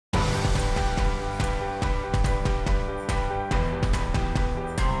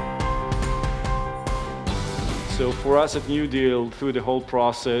So for us at New Deal, through the whole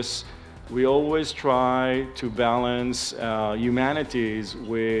process, we always try to balance humanities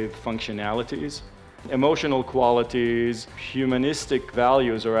with functionalities. Emotional qualities, humanistic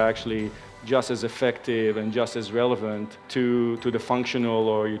values are actually just as effective and just as relevant to the functional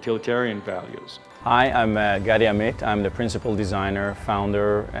or utilitarian values. Hi, I'm Gadi Amit. I'm the principal designer,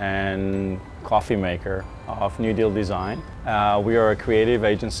 founder, and coffee maker of New Deal Design. We are a creative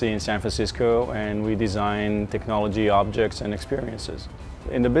agency in San Francisco, and we design technology objects and experiences.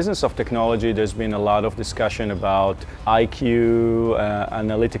 In the business of technology, there's been a lot of discussion about IQ,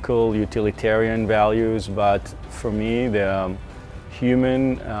 analytical, utilitarian values, but for me, the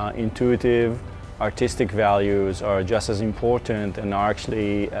human, intuitive, artistic values are just as important and are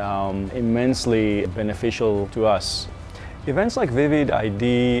actually immensely beneficial to us. Events like Vivid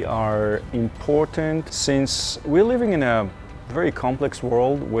ID are important since we're living in a very complex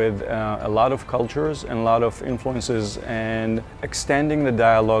world with a lot of cultures and a lot of influences, and extending the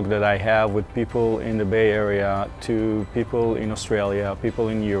dialogue that I have with people in the Bay Area to people in Australia, people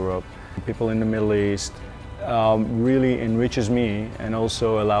in Europe, people in the Middle East, really enriches me and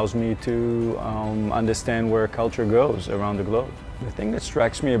also allows me to understand where culture goes around the globe. The thing that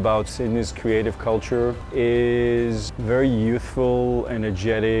strikes me about Sydney's creative culture is very youthful,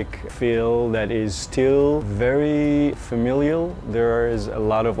 energetic feel that is still very familial. There is a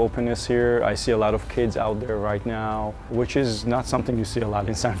lot of openness here. I see a lot of kids out there right now, which is not something you see a lot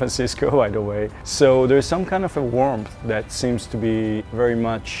in San Francisco, by the way. So there's some kind of a warmth that seems to be very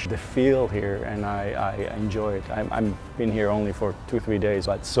much the feel here, and I enjoy it. I've been here only for 2-3 days,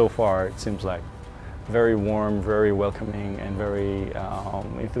 but so far it seems like very warm, very welcoming, and very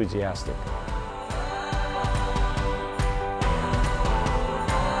enthusiastic.